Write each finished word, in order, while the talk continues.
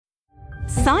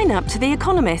Sign up to The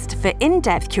Economist for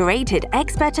in-depth curated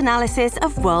expert analysis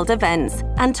of world events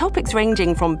and topics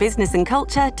ranging from business and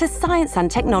culture to science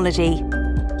and technology.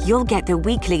 You'll get the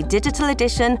weekly digital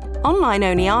edition,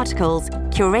 online-only articles,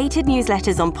 curated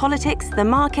newsletters on politics, the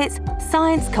markets,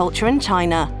 science, culture, and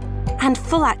China, and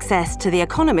full access to The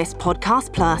Economist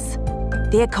Podcast Plus.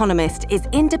 The Economist is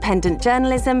independent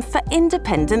journalism for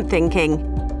independent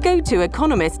thinking. Go to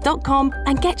economist.com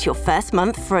and get your first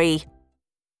month free.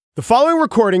 The following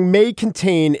recording may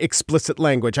contain explicit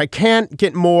language. I can't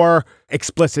get more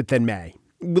explicit than may.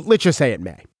 Let's just say it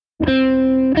may.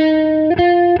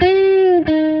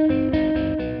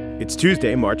 It's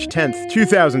Tuesday, March 10th,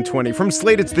 2020. From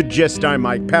Slate, it's The Gist. I'm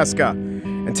Mike Pesca.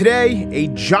 And today, a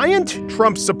giant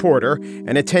Trump supporter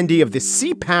and attendee of the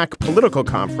CPAC political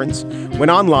conference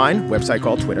went online, website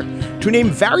called Twitter, to name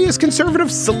various conservative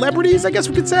celebrities, I guess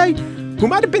we could say, who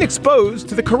might have been exposed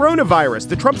to the coronavirus.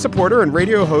 The Trump supporter and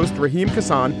radio host Raheem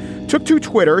Kassam took to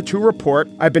Twitter to report,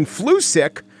 "I've been flu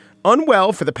sick,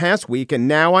 unwell for the past week, and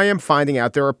now I am finding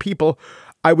out there are people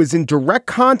I was in direct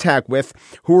contact with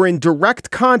who were in direct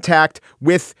contact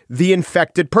with the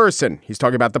infected person." He's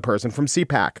talking about the person from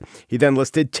CPAC. He then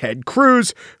listed Ted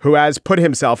Cruz, who has put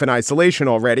himself in isolation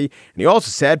already. And he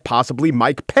also said possibly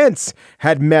Mike Pence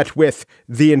had met with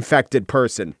the infected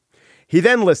person. He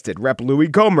then listed Rep. Louis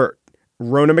Gohmert,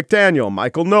 Ronna McDaniel,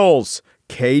 Michael Knowles,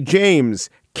 Kay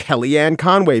James, Kellyanne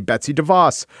Conway, Betsy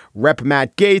DeVos, Rep.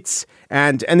 Matt Gaetz,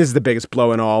 and this is the biggest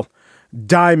blow in all,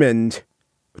 Diamond.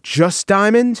 Just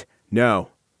Diamond? No,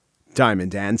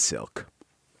 Diamond and Silk.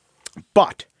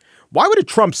 But why would a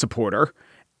Trump supporter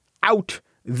out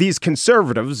these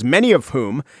conservatives, many of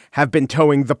whom have been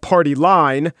towing the party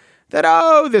line that,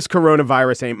 oh, this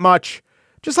coronavirus ain't much,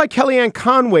 just like Kellyanne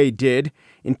Conway did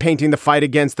in painting the fight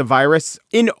against the virus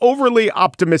in overly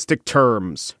optimistic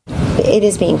terms? It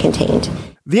is being contained.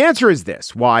 The answer is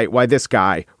this, why this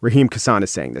guy, Raheem Kassam, is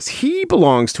saying this. He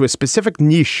belongs to a specific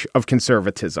niche of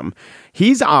conservatism.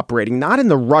 He's operating not in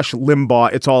the Rush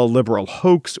Limbaugh, it's all a liberal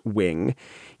hoax wing.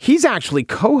 He's actually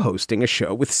co-hosting a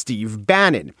show with Steve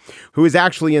Bannon, who is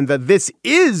actually in the "This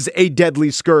is a deadly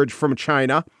scourge from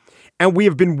China, and we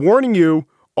have been warning you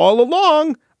all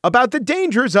along about the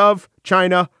dangers of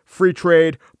China, free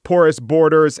trade, porous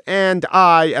borders," and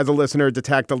I, as a listener,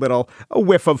 detect a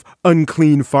whiff of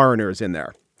unclean foreigners in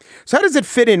there. So how does it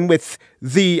fit in with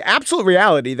the absolute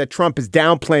reality that Trump is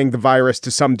downplaying the virus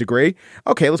to some degree?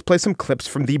 Okay, let's play some clips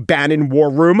from the Bannon War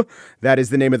Room. That is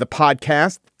the name of the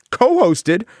podcast,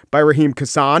 co-hosted by Raheem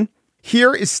Kassam.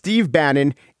 Here is Steve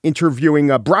Bannon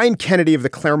interviewing Brian Kennedy of the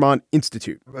Claremont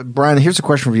Institute. Brian, here's a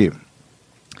question for you.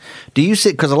 Do you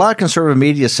see, because a lot of conservative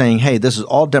media is saying, hey, this is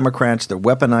all Democrats, they're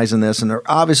weaponizing this, and they're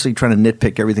obviously trying to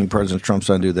nitpick everything President Trump's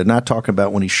going to do. They're not talking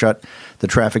about when he shut the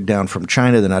traffic down from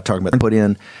China. They're not talking about put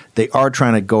in. They are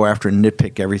trying to go after and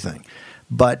nitpick everything.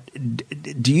 But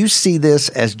do you see this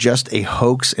as just a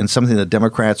hoax and something that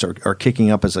Democrats are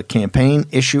kicking up as a campaign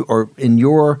issue? Or in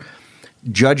your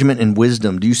judgment and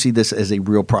wisdom, do you see this as a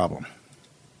real problem?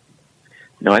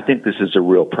 No, I think this is a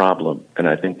real problem, and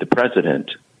I think the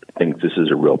president thinks this is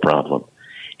a real problem.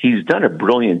 He's done a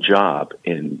brilliant job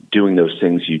in doing those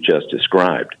things you just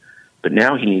described, but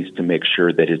now he needs to make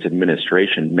sure that his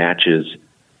administration matches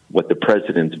what the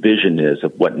president's vision is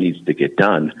of what needs to get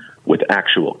done with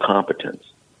actual competence,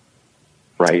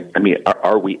 right? I mean,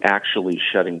 are we actually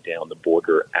shutting down the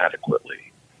border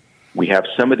adequately? We have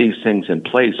some of these things in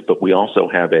place, but we also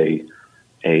have a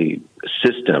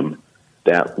system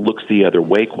that looks the other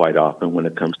way quite often when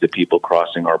it comes to people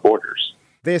crossing our borders.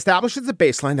 They establish as a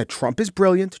baseline that Trump is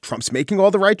brilliant, Trump's making all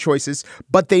the right choices,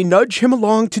 but they nudge him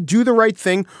along to do the right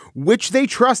thing, which they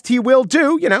trust he will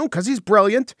do, because he's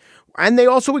brilliant. And they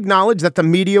also acknowledge that the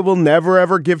media will never,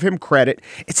 ever give him credit.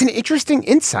 It's an interesting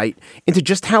insight into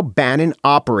just how Bannon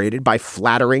operated by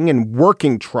flattering and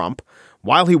working Trump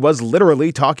while he was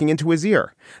literally talking into his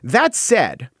ear. That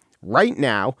said, right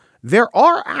now, there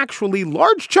are actually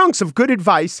large chunks of good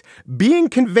advice being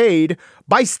conveyed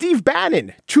by Steve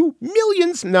Bannon to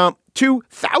to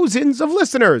thousands of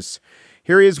listeners.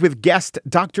 Here he is with guest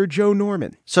Dr. Joe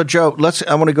Norman. So, Joe,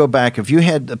 I want to go back. If you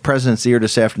had the president's ear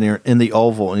this afternoon in the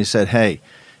Oval and he said, hey,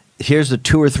 here's the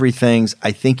 2 or 3 things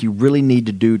I think you really need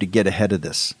to do to get ahead of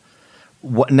this.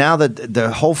 Now that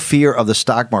the whole fear of the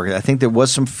stock market, I think there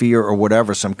was some fear or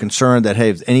whatever, some concern that, hey,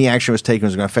 if any action was taken, it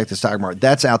was going to affect the stock market.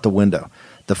 That's out the window.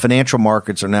 The financial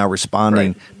markets are now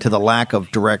responding to the lack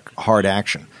of direct, hard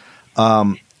action.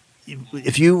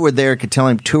 If you were there, could tell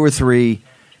him 2 or 3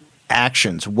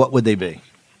 actions, what would they be?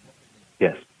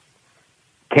 Yes.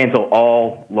 Cancel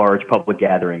all large public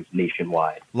gatherings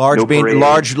nationwide. Large being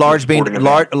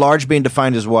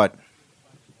defined as what?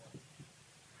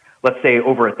 let's say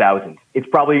over 1,000. It's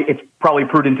probably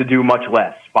prudent to do much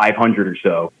less, 500 or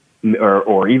so,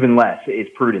 or even less is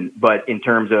prudent. But in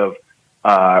terms of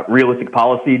realistic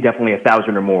policy, definitely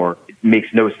 1,000 or more. It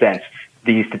makes no sense.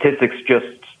 The statistics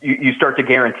you start to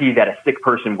guarantee that a sick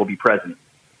person will be present,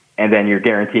 and then you're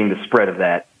guaranteeing the spread of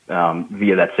that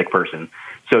via that sick person.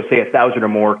 So say 1,000 or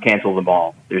more, cancel them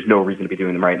all. There's no reason to be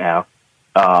doing them right now.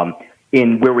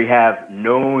 In where we have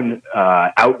known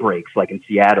outbreaks, like in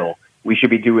Seattle, we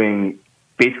should be doing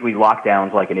basically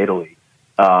lockdowns like in Italy.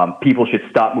 People should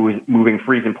stop moving,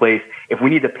 freeze in place. If we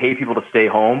need to pay people to stay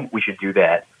home, we should do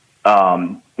that.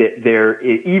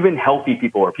 Even healthy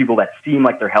people or people that seem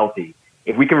like they're healthy,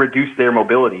 if we can reduce their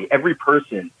mobility, every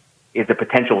person is a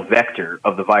potential vector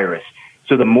of the virus.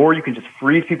 So the more you can just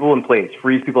freeze people in place,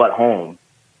 freeze people at home,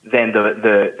 then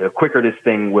the quicker this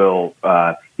thing will,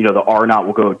 the R0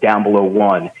 will go down below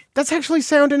 1. That's actually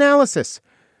sound analysis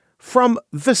from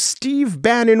the Steve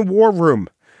Bannon War Room.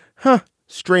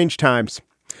 Strange times.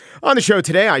 On the show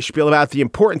today, I spiel about the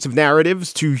importance of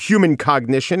narratives to human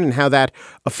cognition and how that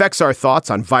affects our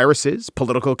thoughts on viruses,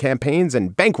 political campaigns,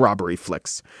 and bank robbery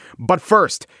flicks. But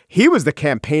first, he was the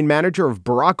campaign manager of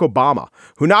Barack Obama,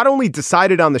 who not only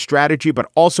decided on the strategy, but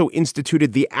also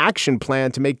instituted the action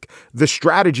plan to make the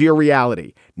strategy a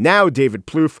reality. Now, David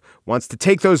Plouffe wants to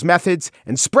take those methods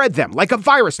and spread them like a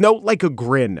virus, no, like a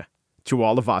grin, to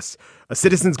all of us. A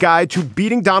Citizen's Guide to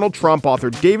Beating Donald Trump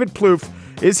author David Plouffe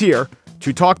is here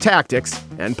to talk tactics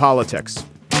and politics.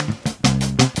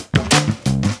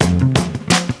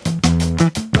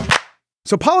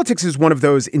 So politics is one of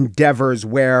those endeavors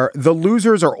where the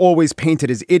losers are always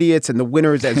painted as idiots and the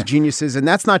winners as geniuses. And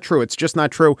that's not true. It's just not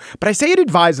true. But I say it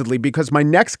advisedly because my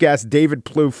next guest, David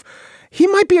Plouffe, he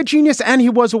might be a genius and he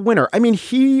was a winner. I mean,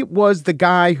 he was the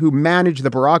guy who managed the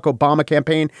Barack Obama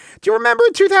campaign. Do you remember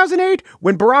in 2008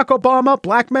 when Barack Obama,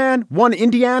 black man, won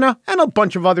Indiana and a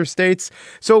bunch of other states?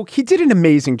 So he did an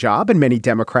amazing job and many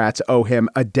Democrats owe him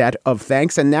a debt of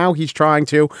thanks. And now he's trying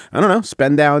to,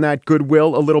 spend down that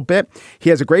goodwill a little bit. He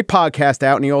has a great podcast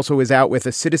out and he also is out with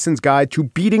A Citizen's Guide to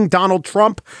Beating Donald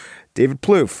Trump. David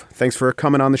Plouffe, thanks for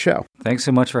coming on the show. Thanks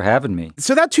so much for having me.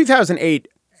 So that 2008,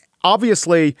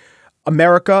 obviously,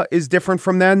 America is different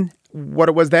from then, what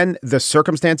it was then. The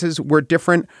circumstances were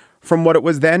different from what it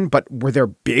was then. But were there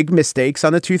big mistakes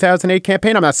on the 2008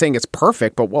 campaign? I'm not saying it's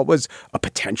perfect, but what was a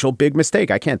potential big mistake?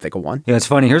 I can't think of one. Yeah, it's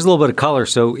funny. Here's a little bit of color.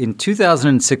 So in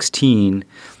 2016,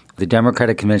 the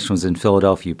Democratic Convention was in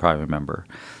Philadelphia, you probably remember.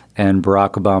 And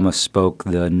Barack Obama spoke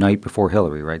the night before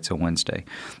Hillary, right? So Wednesday.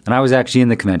 And I was actually in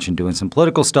the convention doing some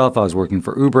political stuff. I was working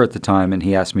for Uber at the time, and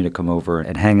he asked me to come over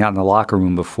and hang out in the locker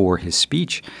room before his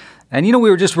speech. And, we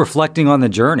were just reflecting on the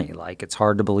journey. Like, it's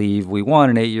hard to believe we won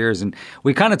in 8 years. And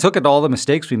we kind of took at all the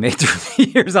mistakes we made through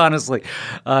the years, honestly.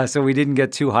 So we didn't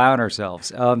get too high on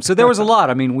ourselves. So there was a lot.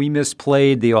 I mean, we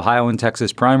misplayed the Ohio and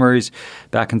Texas primaries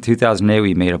back in 2008.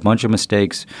 We made a bunch of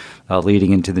mistakes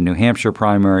leading into the New Hampshire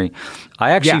primary.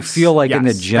 I actually feel like in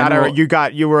the general...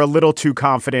 You were a little too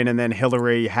confident, and then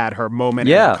Hillary had her moment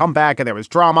and come back, and there was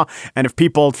drama. And if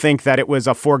people think that it was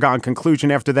a foregone conclusion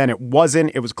after then, it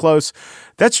wasn't. It was close.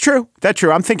 That's true.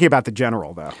 I'm thinking about the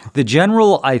general, though. The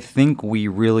general, I think we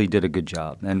really did a good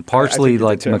job. And partially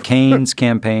like McCain's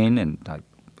campaign, and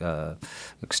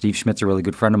Steve Schmidt's a really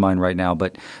good friend of mine right now,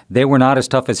 but they were not as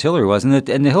tough as Hillary was. And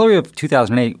the Hillary of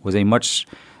 2008 was a much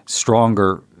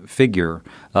stronger figure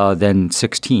than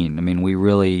 16. I mean,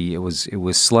 it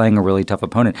was slaying a really tough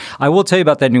opponent. I will tell you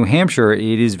about that New Hampshire.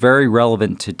 It is very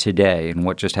relevant to today and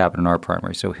what just happened in our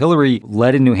primary. So Hillary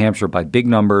led in New Hampshire by big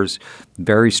numbers,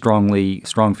 very strong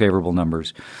favorable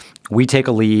numbers. We take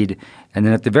a lead. And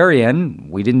then at the very end,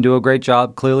 we didn't do a great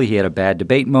job. Clearly, he had a bad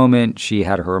debate moment. She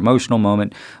had her emotional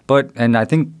moment. And I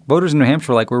think voters in New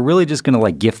Hampshire were we're really just going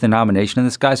to gift the nomination to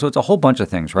this guy. So it's a whole bunch of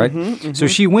things, right? So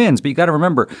she wins. But you got to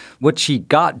remember, what she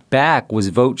got back was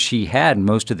votes she had in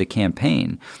most of the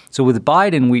campaign. So with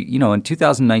Biden, in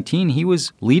 2019, he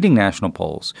was leading national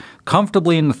polls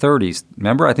comfortably in the 30s.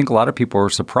 Remember, I think a lot of people were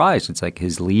surprised. It's like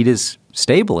his lead is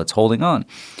stable. It's holding on.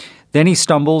 Then he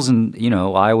stumbles in,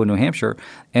 Iowa, New Hampshire,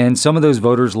 and some of those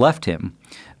voters left him,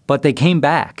 but they came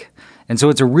back. And so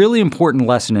it's a really important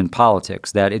lesson in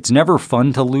politics that it's never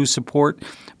fun to lose support,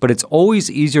 but it's always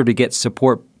easier to get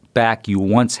support back you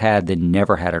once had than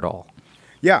never had at all.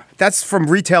 Yeah, that's from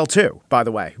retail too, by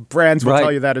the way. Brands will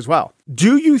tell you that as well.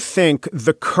 Do you think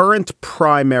the current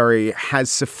primary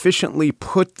has sufficiently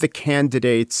put the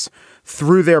candidates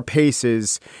through their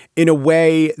paces in a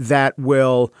way that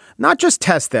will not just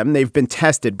test them, they've been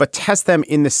tested, but test them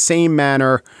in the same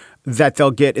manner that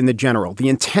they'll get in the general, the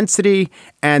intensity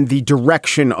and the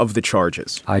direction of the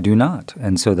charges? I do not.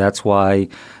 And so that's why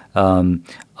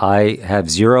I have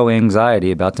zero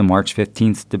anxiety about the March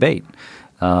 15th debate.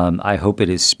 I hope it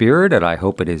is spirited. I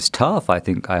hope it is tough.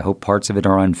 I hope parts of it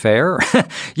are unfair,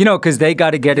 because they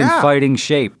got to get in fighting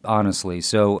shape, honestly.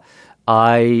 So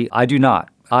I do not.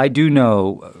 I do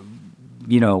know,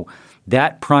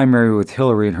 that primary with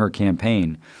Hillary and her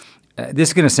campaign, this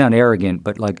is going to sound arrogant,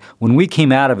 but like when we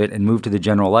came out of it and moved to the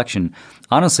general election,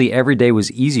 honestly, every day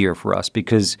was easier for us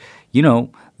because,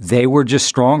 they were just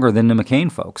stronger than the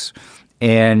McCain folks.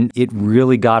 And it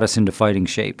really got us into fighting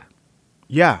shape.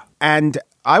 Yeah. And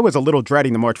I was a little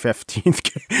dreading the March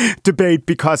 15th debate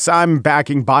because I'm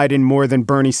backing Biden more than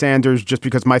Bernie Sanders just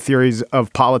because my theories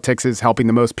of politics is helping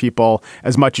the most people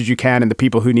as much as you can and the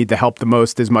people who need the help the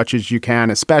most as much as you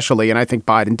can, especially. And I think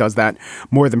Biden does that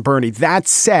more than Bernie. That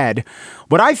said,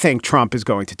 what I think Trump is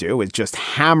going to do is just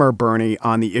hammer Bernie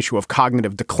on the issue of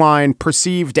cognitive decline,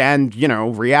 perceived and,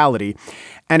 reality.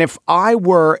 And if I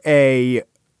were a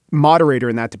moderator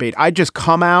in that debate, I'd just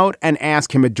come out and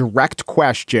ask him a direct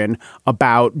question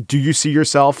about, do you see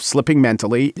yourself slipping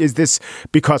mentally? Is this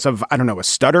because of, a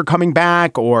stutter coming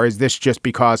back? Or is this just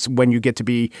because when you get to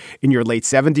be in your late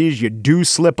 70s, you do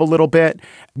slip a little bit?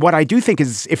 What I do think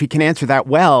is if he can answer that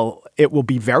well, it will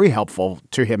be very helpful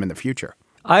to him in the future.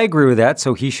 I agree with that,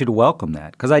 so he should welcome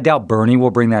that because I doubt Bernie will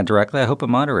bring that directly. I hope a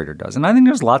moderator does. And I think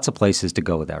there's lots of places to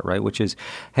go with that, right? Which is,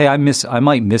 hey, I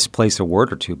might misplace a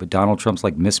word or two, but Donald Trump's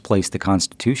like misplaced the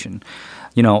Constitution.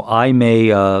 I may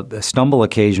stumble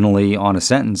occasionally on a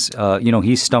sentence.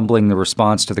 He's stumbling the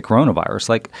response to the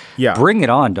coronavirus. Bring it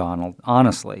on, Donald,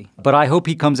 honestly. But I hope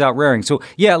he comes out raring. So,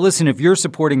 listen, if you're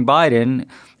supporting Biden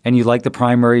and you like the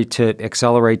primary to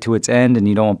accelerate to its end and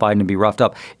you don't want Biden to be roughed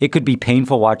up, it could be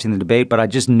painful watching the debate, but I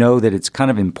just know that it's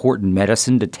kind of important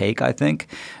medicine to take, I think,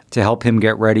 to help him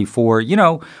get ready for,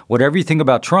 whatever you think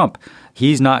about Trump.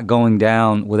 He's not going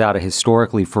down without a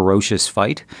historically ferocious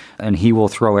fight, and he will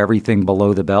throw everything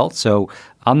below the belt. So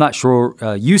I'm not sure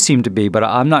you seem to be, but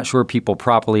I'm not sure people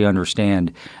properly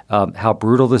understand how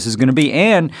brutal this is going to be.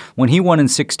 And when he won in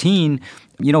 2016,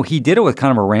 he did it with kind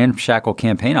of a ramshackle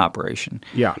campaign operation.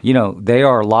 Yeah. They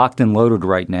are locked and loaded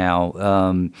right now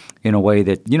in a way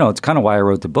that, it's kind of why I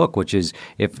wrote the book, which is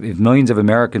if millions of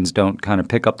Americans don't kind of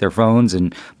pick up their phones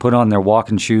and put on their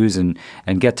walking shoes and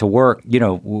get to work,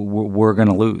 we're going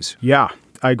to lose. Yeah,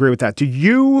 I agree with that. Do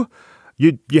you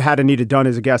had Anita Dunn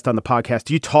as a guest on the podcast.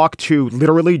 Do you talk to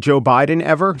literally Joe Biden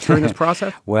ever during this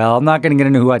process? Well, I'm not going to get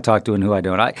into who I talk to and who I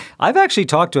don't. I've actually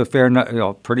talked to a fair,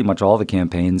 pretty much all the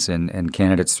campaigns and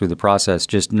candidates through the process,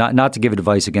 just not to give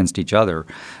advice against each other,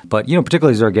 but,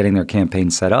 particularly as they're getting their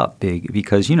campaigns set up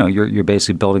because, you're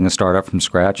basically building a startup from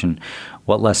scratch and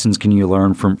what lessons can you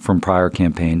learn from prior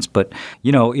campaigns? But,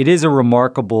 it is a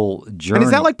remarkable journey. And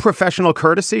is that like professional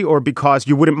courtesy or because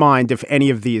you wouldn't mind if any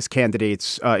of these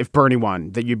candidates, if Bernie won,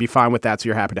 that you'd be fine with that, so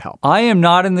you're happy to help? I am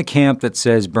not in the camp that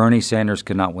says Bernie Sanders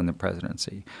could not win the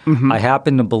presidency. Mm-hmm. I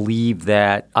happen to believe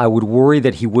that I would worry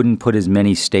that he wouldn't put as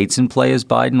many states in play as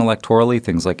Biden electorally,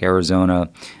 things like Arizona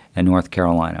and North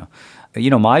Carolina.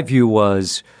 My view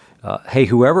was, hey,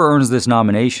 whoever earns this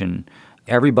nomination,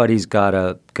 everybody's got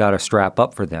to strap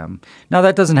up for them. Now,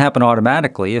 that doesn't happen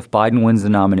automatically. If Biden wins the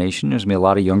nomination, there's going to be a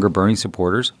lot of younger Bernie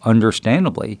supporters,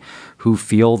 understandably, who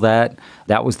feel that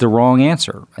that was the wrong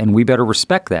answer. And we better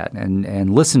respect that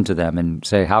and listen to them and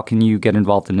say, how can you get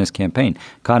involved in this campaign?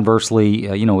 Conversely,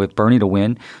 if Bernie to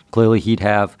win, clearly he'd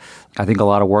have, I think, a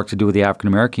lot of work to do with the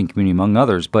African-American community, among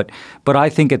others. But I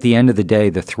think at the end of the day,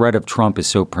 the threat of Trump is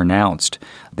so pronounced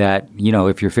that,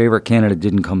 if your favorite candidate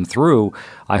didn't come through,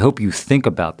 I hope you think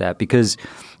about that because,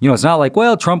 it's not like,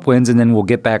 well, Trump wins and then we'll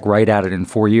get back right at it in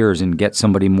 4 years and get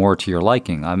somebody more to your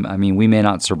liking. I mean, we may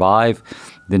not survive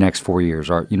the next 4 years.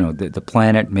 The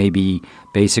planet may be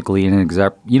basically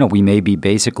we may be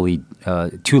basically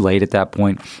too late at that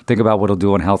point. Think about what he'll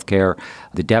do on healthcare.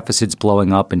 The deficit's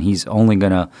blowing up and he's only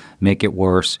going to make it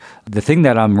worse. The thing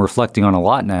that I'm reflecting on a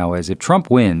lot now is if Trump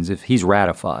wins, if he's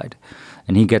ratified,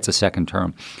 and he gets a second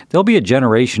term, there'll be a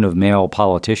generation of male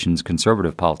politicians,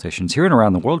 conservative politicians, here and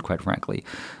around the world, quite frankly,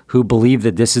 who believe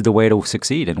that this is the way to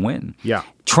succeed and win. Yeah.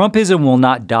 Trumpism will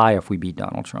not die if we beat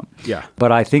Donald Trump. Yeah.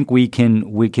 But I think we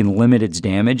can limit its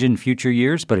damage in future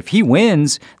years. But if he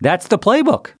wins, that's the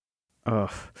playbook.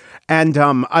 And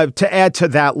to add to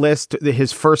that list,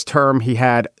 his first term, he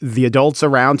had the adults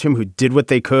around him who did what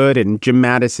they could. And Jim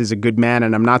Mattis is a good man.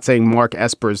 And I'm not saying Mark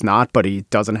Esper is not, but he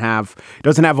doesn't have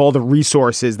all the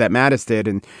resources that Mattis did.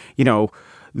 And,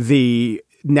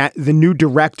 the new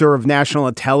director of national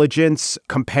intelligence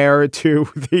compared to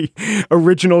the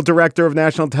original director of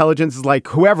national intelligence is like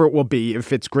whoever it will be,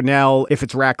 if it's Grinnell, if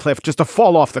it's Ratcliffe, just to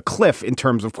fall off the cliff in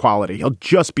terms of quality. He'll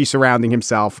just be surrounding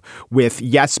himself with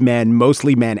yes men,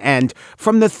 mostly men, and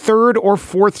from the third or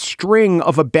fourth string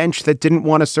of a bench that didn't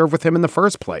want to serve with him in the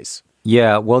first place.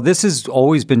 Yeah, well, this has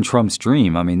always been Trump's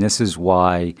dream. I mean, this is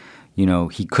why,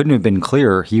 he couldn't have been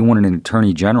clearer. He wanted an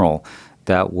attorney general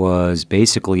that was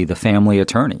basically the family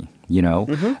attorney,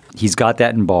 He's got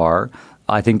that in Barr.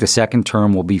 I think the second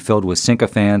term will be filled with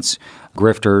sycophants,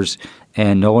 grifters,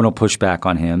 and no one will push back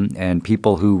on him. And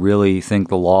people who really think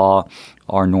the law,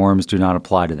 our norms do not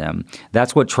apply to them.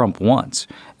 That's what Trump wants.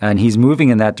 And he's moving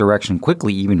in that direction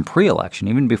quickly, even pre-election,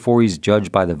 even before he's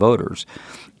judged by the voters.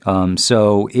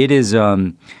 So it is,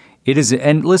 and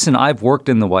listen, I've worked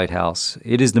in the White House.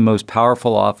 It is the most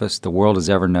powerful office the world has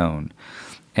ever known.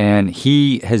 And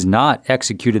he has not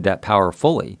executed that power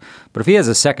fully. But if he has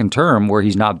a second term where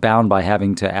he's not bound by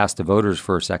having to ask the voters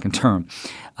for a second term,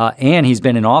 and he's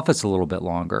been in office a little bit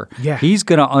longer, he's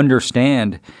going to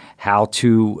understand how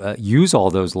to use all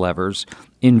those levers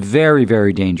in very,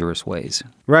 very dangerous ways.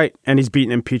 Right. And he's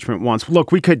beaten impeachment once.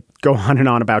 Look, we could go on and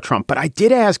on about Trump, but I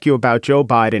did ask you about Joe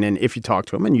Biden and if you talked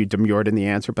to him, and you demurred in the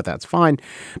answer, but that's fine.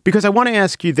 Because I want to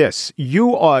ask you this.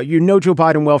 You know Joe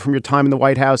Biden well from your time in the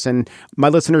White House, and my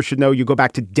listeners should know you go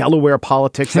back to Delaware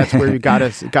politics. That's where you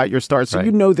got your start. So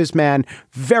You know this man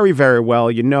very, very well.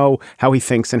 You know how he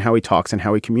thinks and how he talks and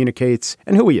how he communicates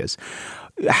and who he is.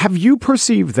 Have you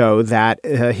perceived, though, that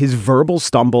his verbal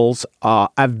stumbles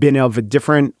have been of a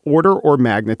different order or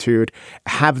magnitude?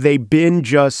 Have they been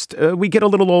just we get a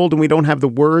little old and we don't have the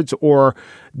words? Or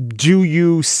do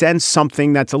you sense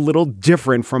something that's a little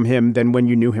different from him than when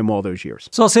you knew him all those years?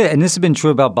 So I'll say, and this has been true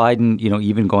about Biden,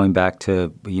 even going back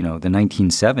to, the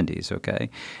 1970s, okay?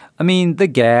 I mean, the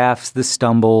gaffes, the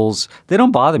stumbles, they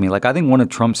don't bother me. Like, I think one of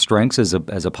Trump's strengths as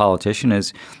a politician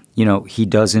is, he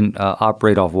doesn't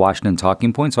operate off Washington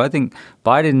talking points. So I think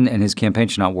Biden and his campaign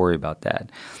should not worry about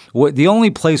that. The only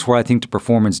place where I think the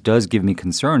performance does give me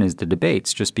concern is the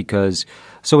debates, just because.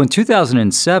 So in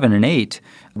 2007 and 2008,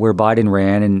 where Biden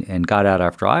ran and got out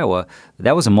after Iowa,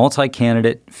 that was a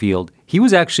multi-candidate field. He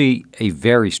was actually a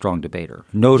very strong debater,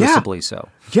 noticeably so.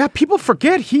 Yeah, people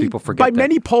forget. By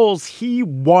many polls, he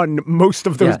won most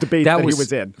of those debates that he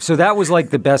was in. So that was like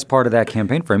the best part of that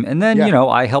campaign for him. And then,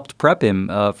 I helped prep him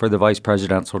for the vice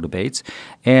presidential debates.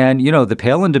 And, the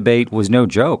Palin debate was no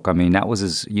joke. I mean, that was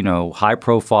his, high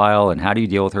profile and how do you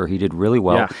deal with her? He did really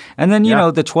well. Yeah. And then,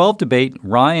 the 12 debate,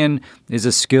 Ryan is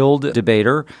a skilled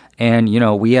debater. And,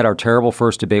 we had our terrible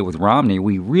first debate with Romney.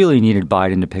 We really needed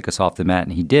Biden to pick us off the mat,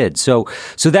 and he did. So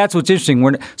that's what's interesting.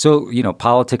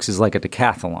 Politics is like a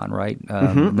decathlon, right?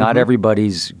 Not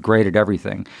everybody's great at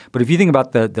everything. But if you think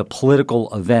about the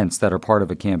political events that are part of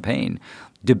a campaign,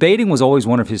 debating was always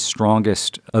one of his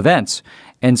strongest events.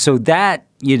 And so that,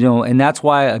 and that's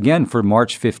why, again, for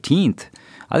March 15th,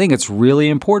 I think it's really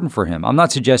important for him. I'm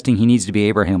not suggesting he needs to be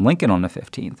Abraham Lincoln on the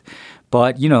 15th.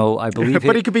 But, I believe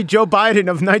But he could be Joe Biden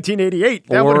of 1988.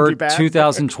 That wouldn't be bad. Or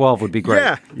 2012 would be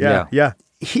great. Yeah.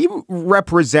 He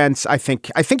represents, I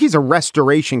think he's a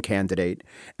restoration candidate.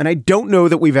 And I don't know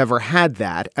that we've ever had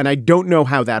that. And I don't know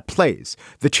how that plays.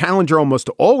 The challenger almost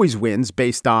always wins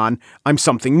based on, I'm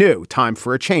something new, time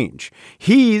for a change.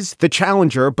 He's the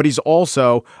challenger, but he's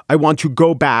also, I want to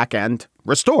go back and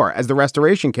restore as the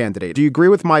restoration candidate. Do you agree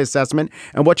with my assessment?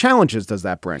 And what challenges does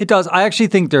that bring? It does. I actually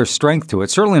think there's strength to it.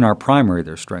 Certainly in our primary,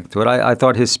 there's strength to it. I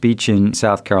thought his speech in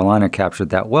South Carolina captured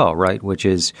that well, right? Which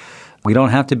is, we don't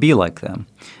have to be like them.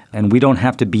 And we don't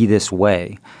have to be this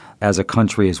way as a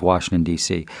country as Washington,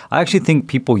 D.C. I actually think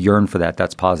people yearn for that.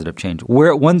 That's positive change.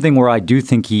 One thing where I do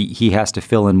think he has to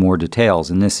fill in more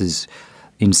details, and this is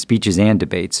in speeches and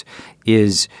debates,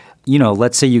 is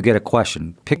let's say you get a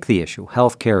question, pick the issue,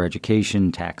 healthcare,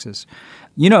 education, taxes.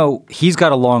 He's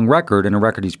got a long record and a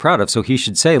record he's proud of. So he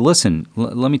should say, listen,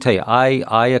 let me tell you,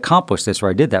 I accomplished this or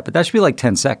I did that. But that should be like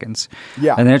 10 seconds.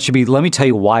 Yeah. And then it should be, let me tell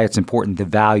you why it's important, the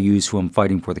values, who I'm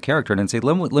fighting for, the character. And then say,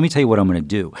 let me tell you what I'm going to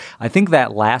do. I think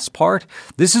that last part,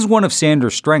 this is one of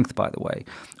Sanders' strength, by the way.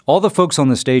 All the folks on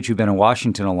the stage who've been in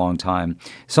Washington a long time,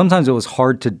 sometimes it was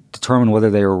hard to determine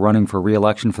whether they were running for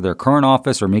re-election for their current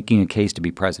office or making a case to be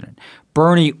president.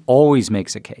 Bernie always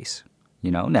makes a case.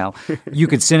 Now you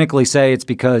could cynically say it's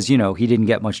because, he didn't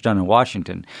get much done in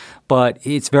Washington, but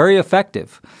it's very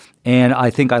effective. And I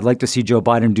think I'd like to see Joe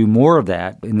Biden do more of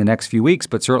that in the next few weeks,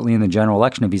 but certainly in the general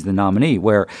election if he's the nominee,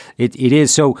 where it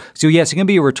is. So yes, it can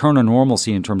be a return to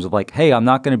normalcy in terms of like, hey, I'm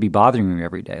not going to be bothering you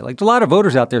every day. Like a lot of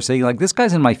voters out there saying like, this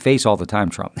guy's in my face all the time,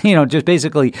 Trump. Just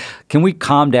basically, can we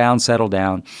calm down, settle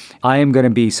down? I am going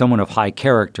to be someone of high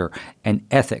character and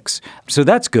ethics. So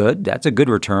that's good. That's a good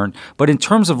return. But in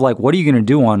terms of like, what are you going to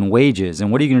do on wages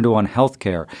and what are you going to do on health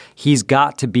care? He's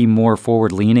got to be more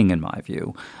forward leaning, in my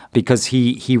view, because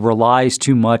he relies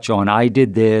too much on I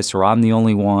did this or I'm the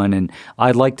only one. And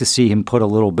I'd like to see him put a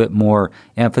little bit more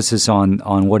emphasis on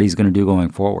what he's going to do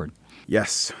going forward.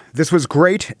 Yes, this was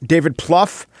great. David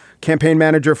Plouffe, campaign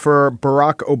manager for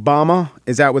Barack Obama,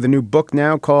 is out with a new book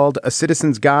now called A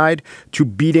Citizen's Guide to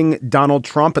Beating Donald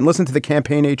Trump. And listen to the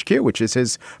Campaign HQ, which is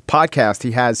his podcast.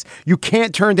 He has You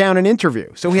Can't Turn Down an Interview.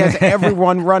 So he has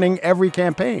everyone running every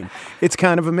campaign. It's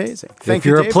kind of amazing. If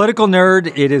you're a political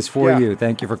nerd, it is for you.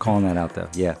 Thank you for calling that out, though.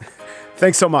 Yeah.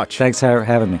 Thanks so much. Thanks for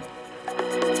having me.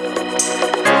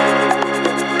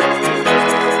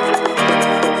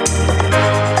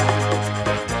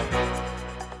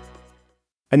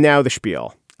 And now the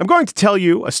spiel. I'm going to tell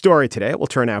you a story today. It will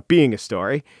turn out being a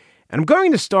story. And I'm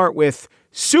going to start with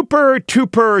Super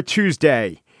Tuper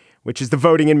Tuesday, which is the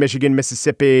voting in Michigan,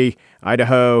 Mississippi,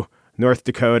 Idaho, North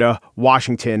Dakota,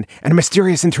 Washington, and a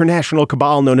mysterious international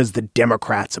cabal known as the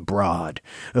Democrats abroad.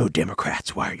 Oh,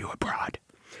 Democrats, why are you abroad?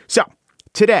 So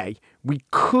today we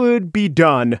could be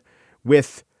done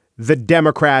with the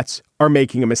Democrats are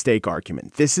making a mistake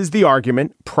argument. This is the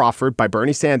argument proffered by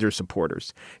Bernie Sanders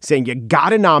supporters, saying you got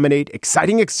to nominate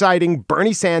exciting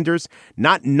Bernie Sanders,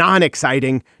 not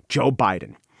non-exciting Joe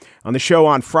Biden. On the show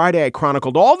on Friday, I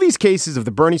chronicled all these cases of the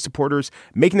Bernie supporters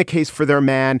making the case for their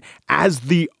man as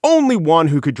the only one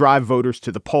who could drive voters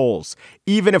to the polls,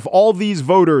 even if all these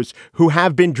voters who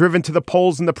have been driven to the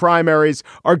polls in the primaries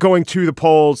are going to the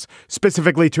polls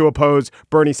specifically to oppose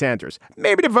Bernie Sanders.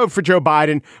 Maybe to vote for Joe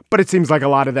Biden, but it seems like a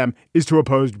lot of them is to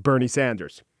oppose Bernie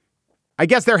Sanders. I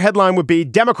guess their headline would be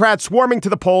Democrats swarming to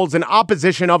the polls in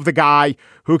opposition of the guy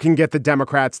who can get the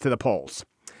Democrats to the polls.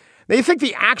 Now, you think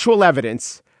the actual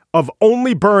evidence of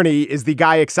only Bernie is the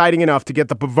guy exciting enough to get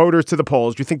the voters to the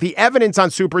polls? Do you think the evidence on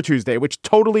Super Tuesday, which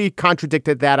totally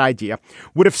contradicted that idea,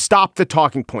 would have stopped the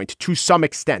talking point to some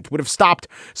extent, would have stopped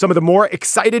some of the more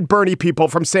excited Bernie people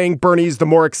from saying Bernie's the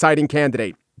more exciting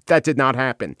candidate? That did not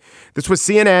happen. This was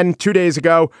CNN 2 days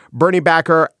ago. Bernie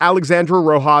backer Alexandra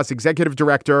Rojas, executive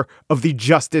director of the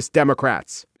Justice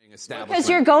Democrats. Because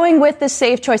you're going with the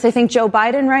safe choice. I think Joe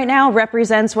Biden right now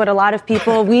represents what a lot of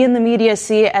people, we in the media,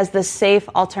 see as the safe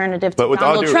alternative to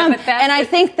Donald Trump. And I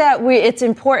think that it's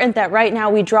important that right now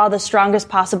we draw the strongest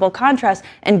possible contrast.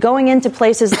 And going into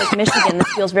places like Michigan, this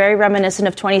feels very reminiscent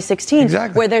of 2016,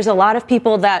 where there's a lot of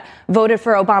people that voted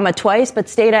for Obama twice but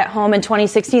stayed at home in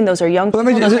 2016. Those are young people,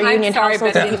 those are union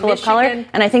households, people of color.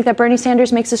 And I think that Bernie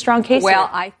Sanders makes a strong case. Well,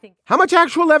 I think. How much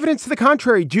actual evidence to the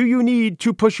contrary do you need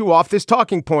to push you off this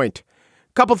talking point?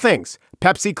 Couple things.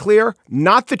 Pepsi Clear,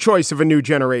 not the choice of a new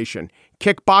generation.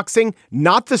 Kickboxing,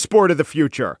 not the sport of the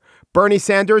future. Bernie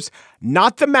Sanders,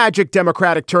 not the magic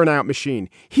Democratic turnout machine.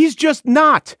 He's just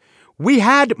not. We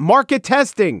had market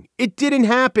testing. It didn't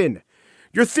happen.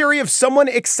 Your theory of someone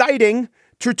exciting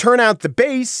to turn out the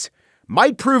base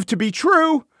might prove to be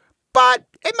true, but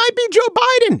it might be Joe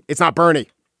Biden. It's not Bernie.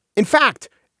 In fact,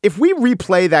 if we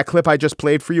replay that clip I just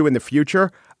played for you in the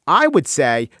future, I would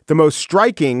say the most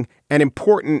striking and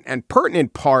important and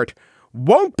pertinent part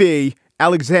won't be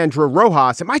Alexandra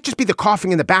Rojas. It might just be the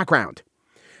coughing in the background.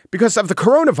 Because of the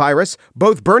coronavirus,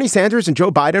 both Bernie Sanders and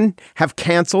Joe Biden have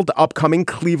canceled upcoming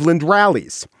Cleveland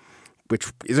rallies,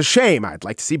 which is a shame. I'd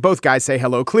like to see both guys say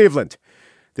hello, Cleveland.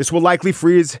 This will likely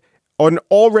freeze an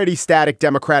already static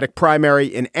Democratic primary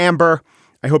in amber.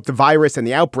 I hope the virus and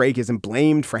the outbreak isn't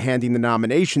blamed for handing the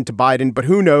nomination to Biden, but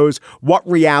who knows what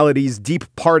realities deep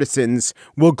partisans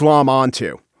will glom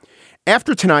onto.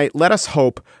 After tonight, let us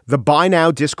hope the by now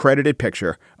discredited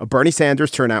picture of Bernie Sanders'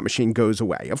 turnout machine goes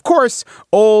away. Of course,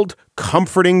 old,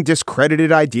 comforting,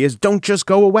 discredited ideas don't just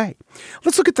go away.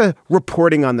 Let's look at the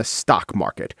reporting on the stock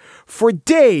market. For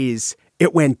days,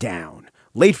 it went down.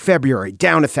 Late February,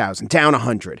 down 1,000, down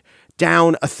 100.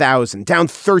 Down 1,000, down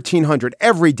 1,300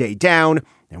 every day down,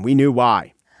 and we knew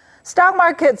why. Stock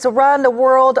markets around the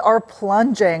world are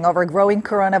plunging over growing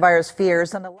coronavirus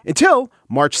fears. Until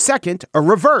March 2nd, a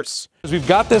reverse. We've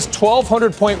got this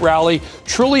 1,200-point rally,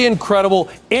 truly incredible,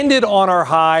 ended on our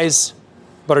highs.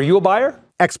 But are you a buyer?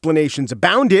 Explanations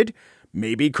abounded.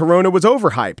 Maybe Corona was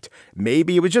overhyped.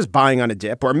 Maybe it was just buying on a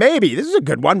dip. Or maybe, this is a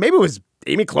good one, maybe it was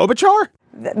Amy Klobuchar?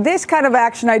 This kind of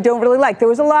action I don't really like. There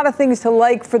was a lot of things to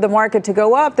like for the market to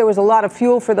go up. There was a lot of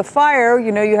fuel for the fire.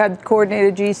 You know, you had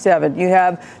coordinated G7. You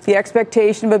have the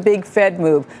expectation of a big Fed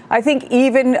move. I think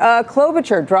even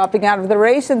Klobuchar dropping out of the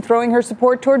race and throwing her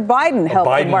support toward Biden helped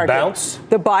the market.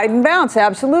 The Biden bounce,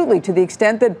 absolutely. To the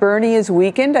extent that Bernie is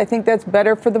weakened, I think that's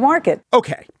better for the market.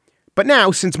 Okay. But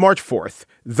now, since March 4th,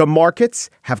 the markets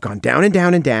have gone down and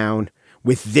down and down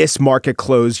with this market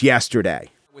close yesterday.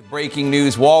 With breaking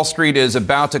news, Wall Street is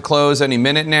about to close any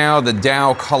minute now. The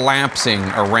Dow collapsing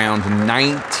around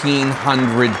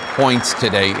 1,900 points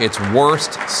today. Its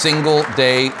worst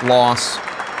single-day loss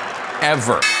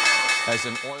ever. As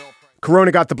an oil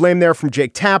Corona got the blame there from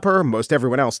Jake Tapper, most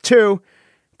everyone else too.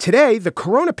 Today, the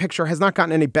Corona picture has not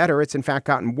gotten any better. It's in fact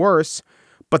gotten worse.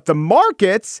 But the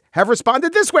markets have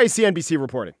responded this way, CNBC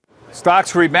reported.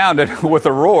 Stocks rebounded with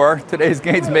a roar. Today's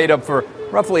gains made up for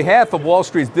roughly half of Wall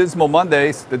Street's dismal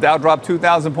Mondays. The Dow dropped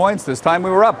 2,000 points. This time we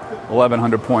were up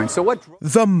 1,100 points. So what?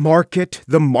 The market,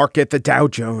 the Dow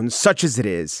Jones, such as it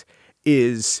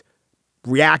is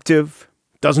reactive,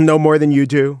 doesn't know more than you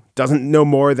do, doesn't know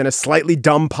more than a slightly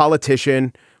dumb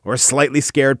politician or a slightly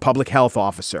scared public health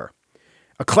officer.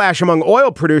 A clash among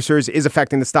oil producers is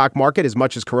affecting the stock market as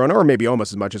much as Corona, or maybe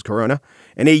almost as much as Corona.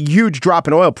 And a huge drop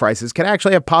in oil prices can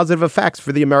actually have positive effects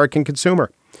for the American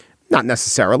consumer. Not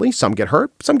necessarily. Some get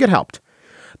hurt, some get helped.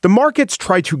 The markets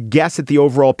try to guess at the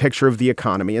overall picture of the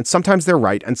economy, and sometimes they're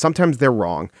right and sometimes they're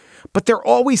wrong. But they're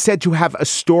always said to have a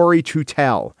story to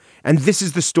tell. And this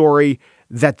is the story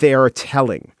that they are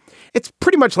telling. It's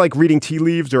pretty much like reading tea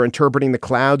leaves or interpreting the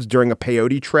clouds during a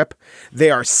peyote trip.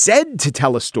 They are said to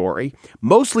tell a story,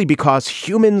 mostly because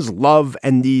humans love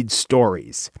and need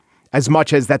stories, as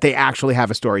much as that they actually have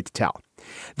a story to tell.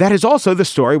 That is also the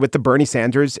story with the Bernie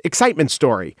Sanders excitement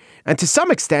story. And to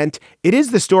some extent, it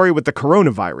is the story with the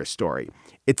coronavirus story.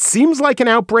 It seems like an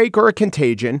outbreak or a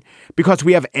contagion because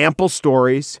we have ample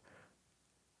stories,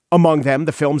 among them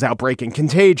the films Outbreak and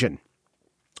Contagion.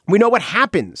 We know what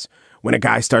happens when a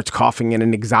guy starts coughing in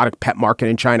an exotic pet market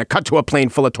in China. Cut to a plane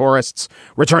full of tourists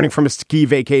returning from a ski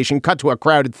vacation. Cut to a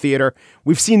crowded theater.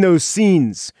 We've seen those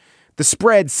scenes. The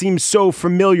spread seems so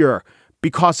familiar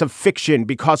because of fiction,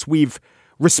 because we've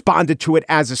responded to it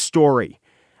as a story.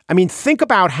 I mean, think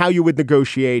about how you would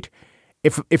negotiate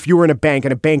if you were in a bank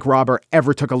and a bank robber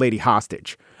ever took a lady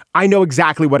hostage. I know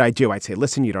exactly what I'd do. I'd say,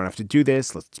 listen, you don't have to do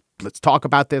this. Let's talk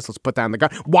about this. Let's put down the gun.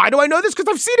 Why do I know this? Because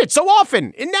I've seen it so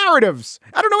often in narratives.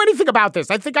 I don't know anything about this.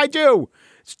 I think I do.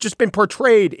 It's just been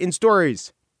portrayed in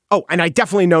stories. Oh, and I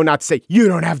definitely know not to say, you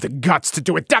don't have the guts to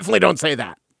do it. Definitely don't say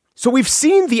that. So we've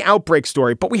seen the outbreak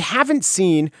story, but we haven't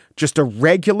seen just a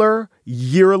regular,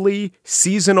 yearly,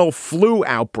 seasonal flu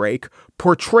outbreak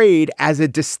portrayed as a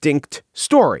distinct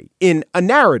story in a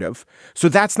narrative. So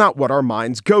that's not what our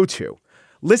minds go to.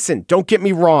 Listen, don't get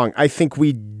me wrong. I think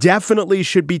we definitely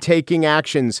should be taking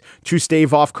actions to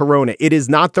stave off Corona. It is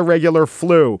not the regular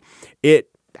flu. It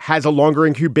has a longer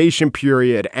incubation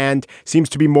period and seems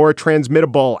to be more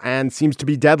transmittable and seems to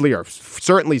be deadlier,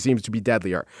 certainly seems to be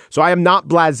deadlier. So I am not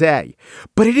blasé.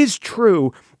 But it is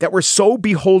true that we're so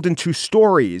beholden to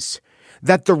stories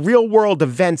that the real world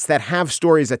events that have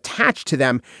stories attached to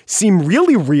them seem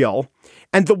really real.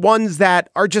 And the ones that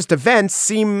are just events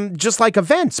seem just like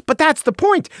events. But that's the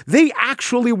point. They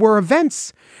actually were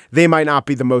events. They might not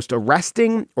be the most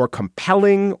arresting or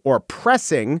compelling or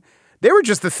pressing. They were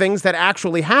just the things that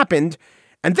actually happened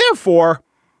and therefore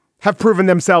have proven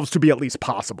themselves to be at least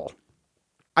possible.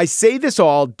 I say this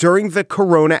all during the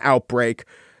Corona outbreak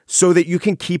so that you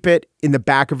can keep it in the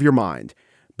back of your mind,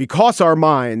 because our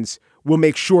minds will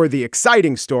make sure the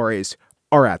exciting stories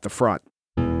are at the front.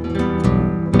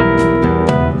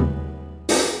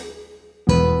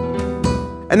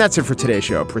 And that's it for today's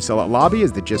show. Priscilla Lobby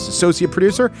is the Gist associate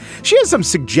producer. She has some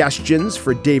suggestions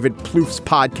for David Plouffe's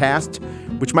podcast,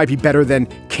 which might be better than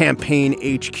Campaign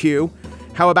HQ.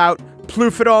 How about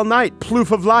Plouffe It All Night,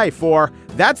 Plouffe of Life, or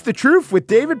That's the Truth with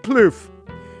David Plouffe?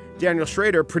 Daniel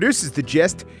Schrader produces The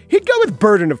Gist. He'd go with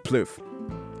Burden of Plouffe.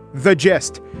 The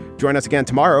Gist. Join us again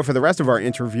tomorrow for the rest of our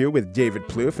interview with David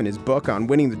Plouffe and his book on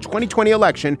winning the 2020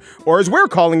 election, or as we're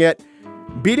calling it,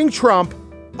 Beating Trump,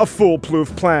 A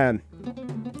Foolproof Plan.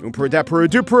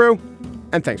 Peru,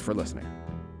 and thanks for listening.